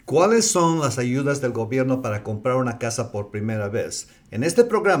¿Cuáles son las ayudas del gobierno para comprar una casa por primera vez? En este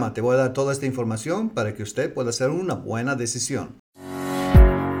programa te voy a dar toda esta información para que usted pueda hacer una buena decisión.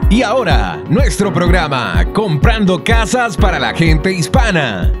 Y ahora, nuestro programa, Comprando Casas para la gente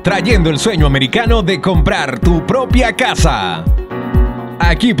hispana, trayendo el sueño americano de comprar tu propia casa.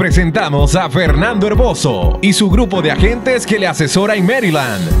 Aquí presentamos a Fernando Herboso y su grupo de agentes que le asesora en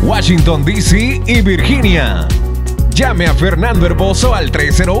Maryland, Washington, D.C. y Virginia. Llame a Fernando Herboso al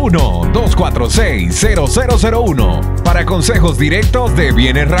 301-246-0001 para consejos directos de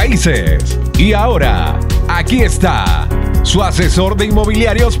bienes raíces. Y ahora, aquí está su asesor de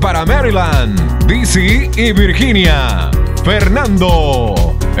inmobiliarios para Maryland, D.C. y Virginia, Fernando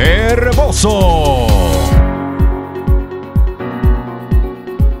Herboso.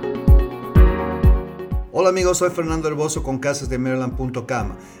 Hola amigos, soy Fernando Herboso con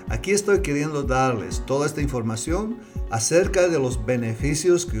casasdemaryland.com. Aquí estoy queriendo darles toda esta información acerca de los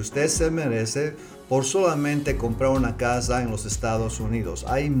beneficios que usted se merece por solamente comprar una casa en los Estados Unidos.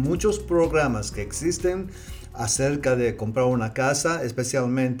 Hay muchos programas que existen acerca de comprar una casa,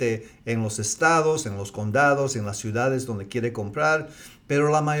 especialmente en los estados, en los condados, en las ciudades donde quiere comprar. Pero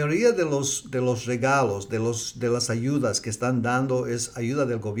la mayoría de los regalos, de las ayudas que están dando es ayuda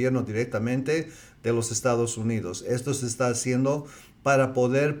del gobierno directamente de los Estados Unidos. Esto se está haciendo para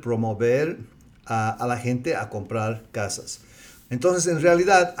poder promover a la gente a comprar casas. Entonces, en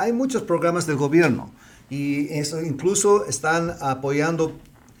realidad, hay muchos programas del gobierno y eso incluso están apoyando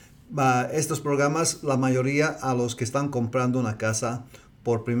estos programas, la mayoría a los que están comprando una casa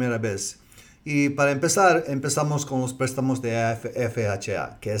por primera vez. Y para empezar, empezamos con los préstamos de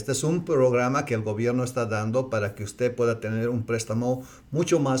FHA, que este es un programa que el gobierno está dando para que usted pueda tener un préstamo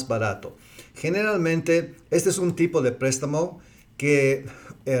mucho más barato. Generalmente, este es un tipo de préstamo que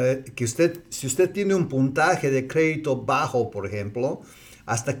si usted tiene un puntaje de crédito bajo, por ejemplo,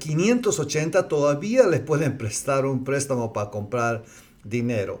 hasta 580 todavía le pueden prestar un préstamo para comprar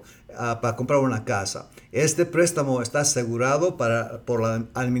dinero, para comprar una casa. Este préstamo está asegurado por la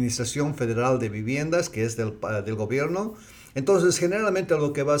Administración Federal de Viviendas, que es del gobierno. Entonces, generalmente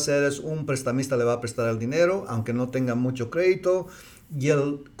lo que va a hacer es un prestamista le va a prestar el dinero, aunque no tenga mucho crédito, y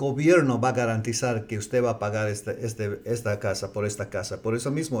el gobierno va a garantizar que usted va a pagar esta casa. Por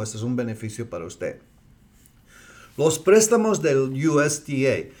eso mismo, este es un beneficio para usted. Los préstamos del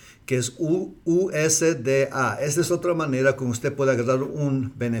USDA, que es USDA. Esta es otra manera como usted puede agarrar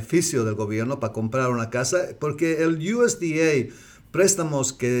un beneficio del gobierno para comprar una casa, porque el USDA,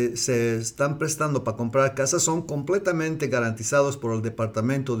 préstamos que se están prestando para comprar casas son completamente garantizados por el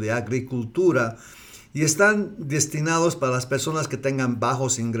Departamento de Agricultura y están destinados para las personas que tengan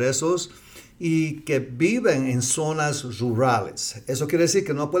bajos ingresos y que viven en zonas rurales. Eso quiere decir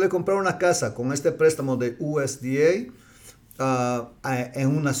que no puede comprar una casa con este préstamo de USDA en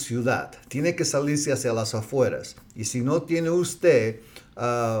una ciudad. Tiene que salirse hacia las afueras. Y si no tiene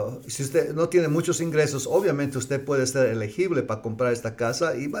si usted no tiene muchos ingresos, obviamente usted puede ser elegible para comprar esta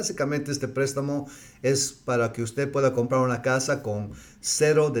casa. Y básicamente este préstamo es para que usted pueda comprar una casa con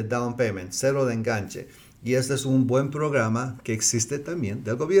cero de down payment, cero de enganche. Y este es un buen programa que existe también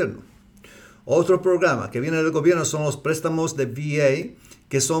del gobierno. Otro programa que viene del gobierno son los préstamos de VA,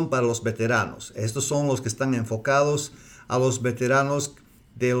 que son para los veteranos. Estos son los que están enfocados a los veteranos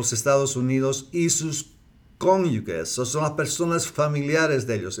de los Estados Unidos y sus cónyuges, son las personas familiares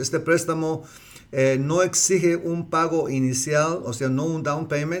de ellos. Este préstamo no exige un pago inicial, o sea, no un down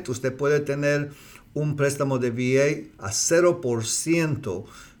payment. Usted puede tener un préstamo de VA a 0%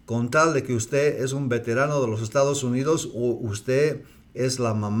 con tal de que usted es un veterano de los Estados Unidos o usted es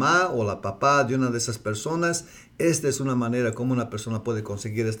la mamá o la papá de una de esas personas. Esta es una manera como una persona puede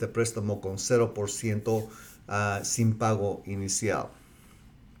conseguir este préstamo con 0% sin pago inicial.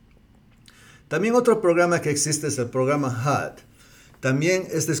 También otro programa que existe es el programa HUD. También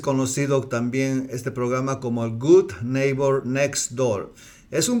este es conocido este programa como el Good Neighbor Next Door.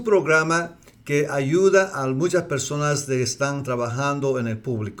 Es un programa que ayuda a muchas personas que están trabajando en el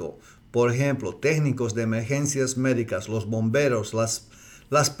público. Por ejemplo, técnicos de emergencias médicas, los bomberos,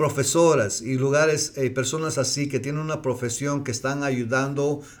 las profesoras y personas así que tienen una profesión que están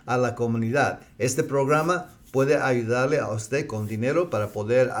ayudando a la comunidad. Este programa puede ayudarle a usted con dinero para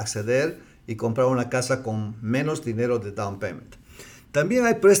poder acceder y comprar una casa con menos dinero de down payment. También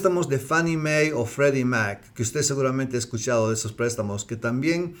hay préstamos de Fannie Mae o Freddie Mac, que usted seguramente ha escuchado de esos préstamos, que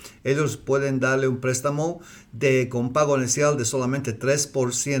también ellos pueden darle un préstamo con pago inicial de solamente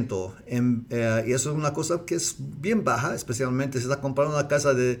 3%. Y eso es una cosa que es bien baja, especialmente si está comprando una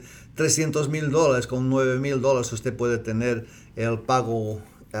casa de $300,000, con $9,000 usted puede tener el pago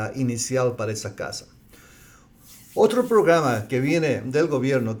inicial para esa casa. Otro programa que viene del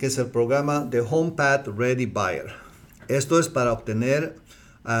gobierno, que es el programa de HomePad Ready Buyer. Esto es para obtener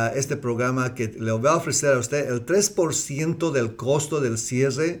este programa que le va a ofrecer a usted el 3% del costo del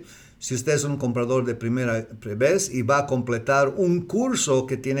cierre si usted es un comprador de primera vez y va a completar un curso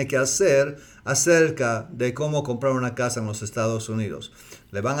que tiene que hacer acerca de cómo comprar una casa en los Estados Unidos.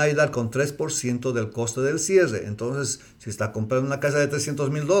 Le van a ayudar con 3% del costo del cierre. Entonces, si está comprando una casa de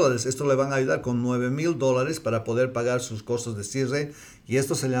 $300,000, esto le van a ayudar con $9,000 para poder pagar sus costos de cierre. Y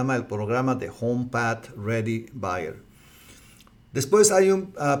esto se llama el programa de HomePad Ready Buyer. Después hay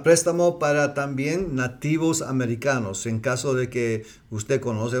un préstamo para también nativos americanos. En caso de que usted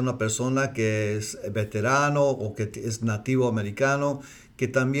conoce a una persona que es veterano o que es nativo americano, que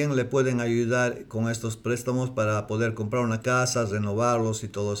también le pueden ayudar con estos préstamos para poder comprar una casa, renovarlos y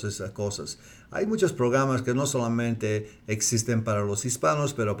todas esas cosas. Hay muchos programas que no solamente existen para los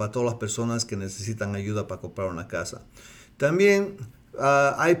hispanos, pero para todas las personas que necesitan ayuda para comprar una casa. También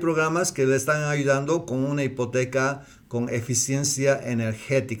hay programas que le están ayudando con una hipoteca con eficiencia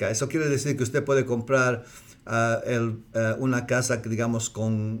energética. Eso quiere decir que usted puede comprar una casa, digamos,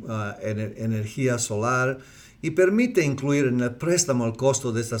 con energía solar y permite incluir en el préstamo el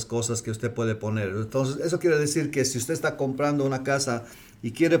costo de estas cosas que usted puede poner. Entonces, eso quiere decir que si usted está comprando una casa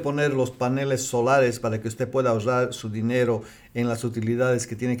y quiere poner los paneles solares para que usted pueda ahorrar su dinero en las utilidades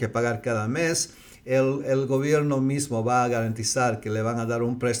que tiene que pagar cada mes, el gobierno mismo va a garantizar que le van a dar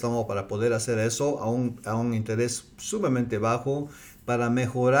un préstamo para poder hacer eso a un interés sumamente bajo para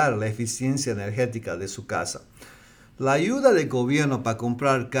mejorar la eficiencia energética de su casa. La ayuda del gobierno para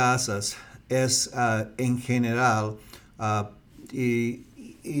comprar casas es en general y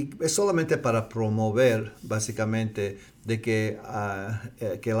es solamente para promover básicamente de que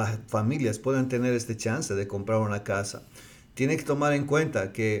las familias puedan tener esta chance de comprar una casa. Tiene que tomar en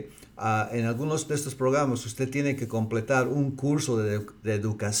cuenta que en algunos de estos programas usted tiene que completar un curso de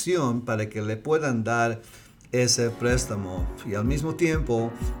educación para que le puedan dar ese préstamo. Y al mismo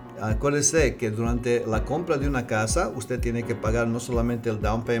tiempo, acuérdese que durante la compra de una casa usted tiene que pagar no solamente el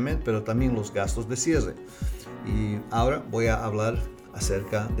down payment, pero también los gastos de cierre. Y ahora voy a hablar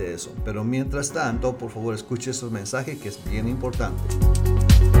acerca de eso. Pero mientras tanto, por favor, escuche ese mensaje que es bien importante.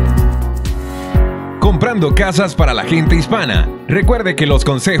 Comprando casas para la gente hispana. Recuerde que los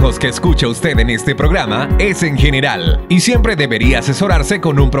consejos que escucha usted en este programa es en general y siempre debería asesorarse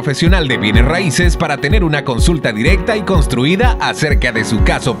con un profesional de bienes raíces para tener una consulta directa y construida acerca de su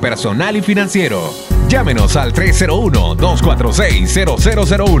caso personal y financiero. Llámenos al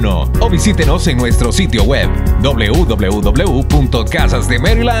 301-246-0001 o visítenos en nuestro sitio web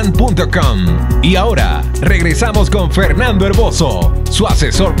www.casasdemaryland.com. Y ahora, regresamos con Fernando Herboso, su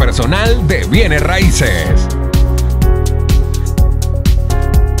asesor personal de bienes raíces.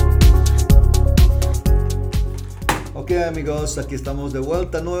 Ok amigos, aquí estamos de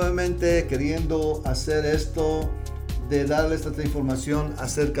vuelta nuevamente queriendo hacer esto de darles esta información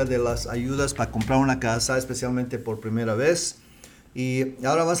acerca de las ayudas para comprar una casa, especialmente por primera vez. Y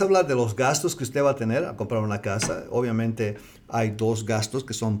ahora vamos a hablar de los gastos que usted va a tener al comprar una casa. Obviamente hay dos gastos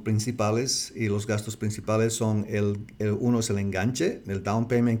que son principales y los gastos principales son uno es el enganche, el down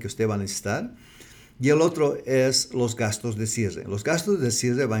payment que usted va a necesitar. Y el otro es los gastos de cierre. Los gastos de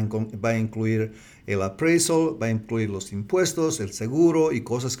cierre va a incluir el appraisal, va a incluir los impuestos, el seguro y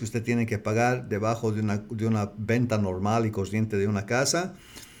cosas que usted tiene que pagar debajo de una venta normal y corriente de una casa.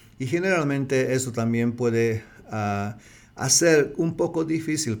 Y generalmente eso también puede hacer un poco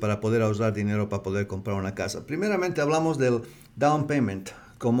difícil para poder ahorrar dinero para poder comprar una casa. Primeramente hablamos del down payment.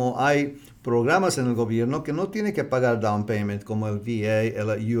 Como hay programas en el gobierno que no tiene que pagar down payment, como el VA,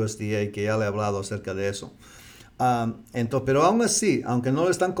 el USDA, que ya le he hablado acerca de eso. Pero aún así, aunque no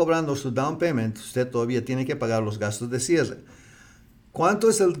le están cobrando su down payment, usted todavía tiene que pagar los gastos de cierre. ¿Cuánto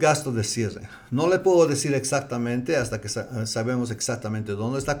es el gasto de cierre? No le puedo decir exactamente hasta que sabemos exactamente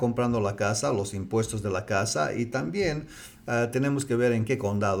dónde está comprando la casa, los impuestos de la casa y también tenemos que ver en qué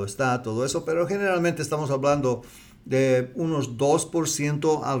condado está, todo eso, pero generalmente estamos hablando de unos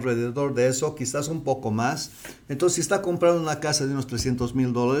 2% alrededor de eso, quizás un poco más. Entonces, si está comprando una casa de unos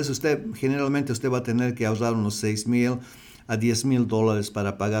 $300,000, generalmente usted va a tener que ahorrar unos $6,000 a $10,000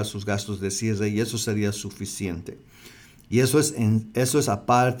 para pagar sus gastos de cierre y eso sería suficiente. Y eso es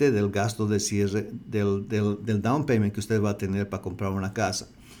aparte del gasto de cierre, del down payment que usted va a tener para comprar una casa.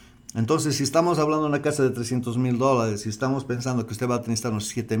 Entonces, si estamos hablando de una casa de $300,000, si estamos pensando que usted va a necesitar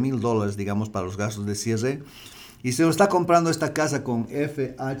unos $7,000, digamos, para los gastos de cierre, y se está comprando esta casa con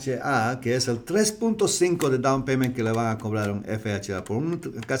FHA, que es el 3.5 de down payment que le van a cobrar un FHA. Por una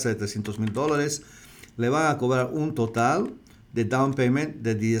casa de $300,000, le van a cobrar un total de down payment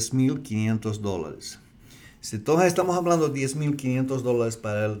de $10,500. Si entonces estamos hablando de $10,500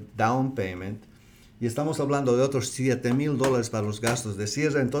 para el down payment y estamos hablando de otros $7,000 para los gastos de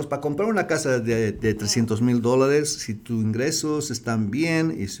cierre, entonces para comprar una casa de $300,000, si tus ingresos están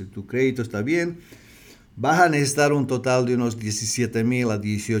bien y si tu crédito está bien, vas a necesitar un total de unos $17,000 a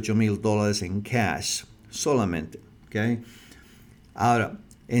 $18,000 en cash solamente. ¿Okay? Ahora,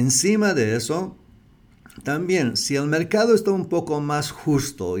 encima de eso, también si el mercado está un poco más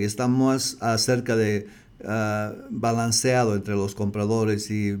justo y está más acerca de balanceado entre los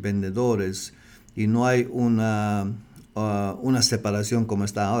compradores y vendedores y no hay una separación como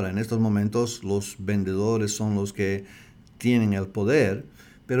está ahora. En estos momentos los vendedores son los que tienen el poder,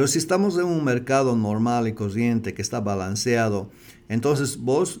 pero si estamos en un mercado normal y corriente que está balanceado, entonces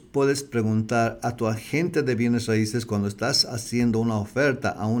vos puedes preguntar a tu agente de bienes raíces cuando estás haciendo una oferta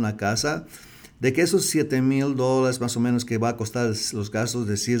a una casa, de que esos $7,000 más o menos que va a costar los gastos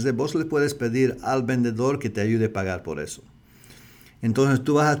de cierre, vos le puedes pedir al vendedor que te ayude a pagar por eso. Entonces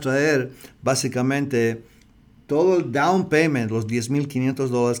tú vas a traer básicamente todo el down payment, los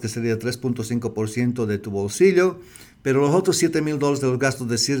 $10,500, que sería 3.5% de tu bolsillo, pero los otros $7,000 de los gastos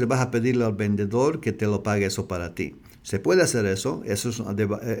de cierre vas a pedirle al vendedor que te lo pague eso para ti. Se puede hacer eso es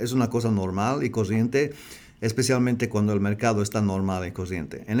una cosa normal y corriente, especialmente cuando el mercado está normal y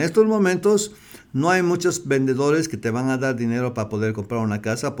corriente. En estos momentos no hay muchos vendedores que te van a dar dinero para poder comprar una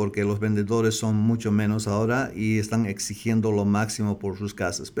casa porque los vendedores son mucho menos ahora y están exigiendo lo máximo por sus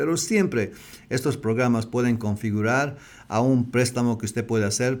casas. Pero siempre estos programas pueden configurar a un préstamo que usted puede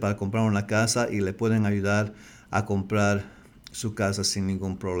hacer para comprar una casa y le pueden ayudar a comprar su casa sin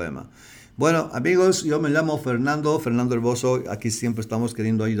ningún problema. Bueno, amigos, yo me llamo Fernando Herboso. Aquí siempre estamos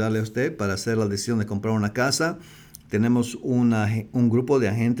queriendo ayudarle a usted para hacer la decisión de comprar una casa. Tenemos un grupo de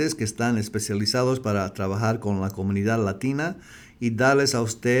agentes que están especializados para trabajar con la comunidad latina y darles a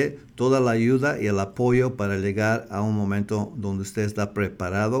usted toda la ayuda y el apoyo para llegar a un momento donde usted está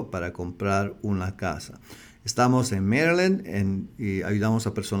preparado para comprar una casa. Estamos en Maryland y ayudamos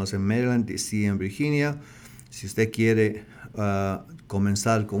a personas en Maryland, DC y en Virginia. Si usted quiere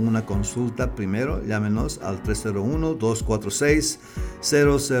comenzar con una consulta, primero llámenos al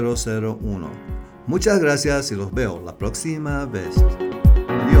 301-246-0001. Muchas gracias y los veo la próxima vez.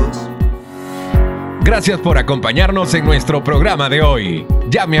 Adiós. Gracias por acompañarnos en nuestro programa de hoy.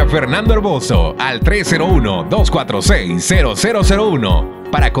 Llame a Fernando Herboso al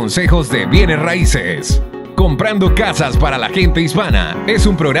 301-246-0001 para consejos de bienes raíces. Comprando Casas para la Gente Hispana es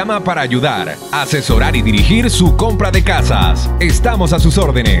un programa para ayudar, asesorar y dirigir su compra de casas. Estamos a sus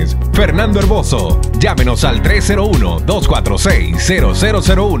órdenes. Fernando Herboso. Llámenos al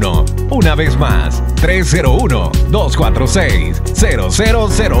 301-246-0001. Una vez más,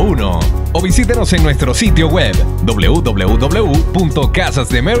 301-246-0001. O visítenos en nuestro sitio web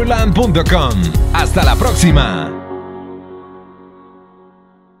www.casasdemaryland.com. Hasta la próxima.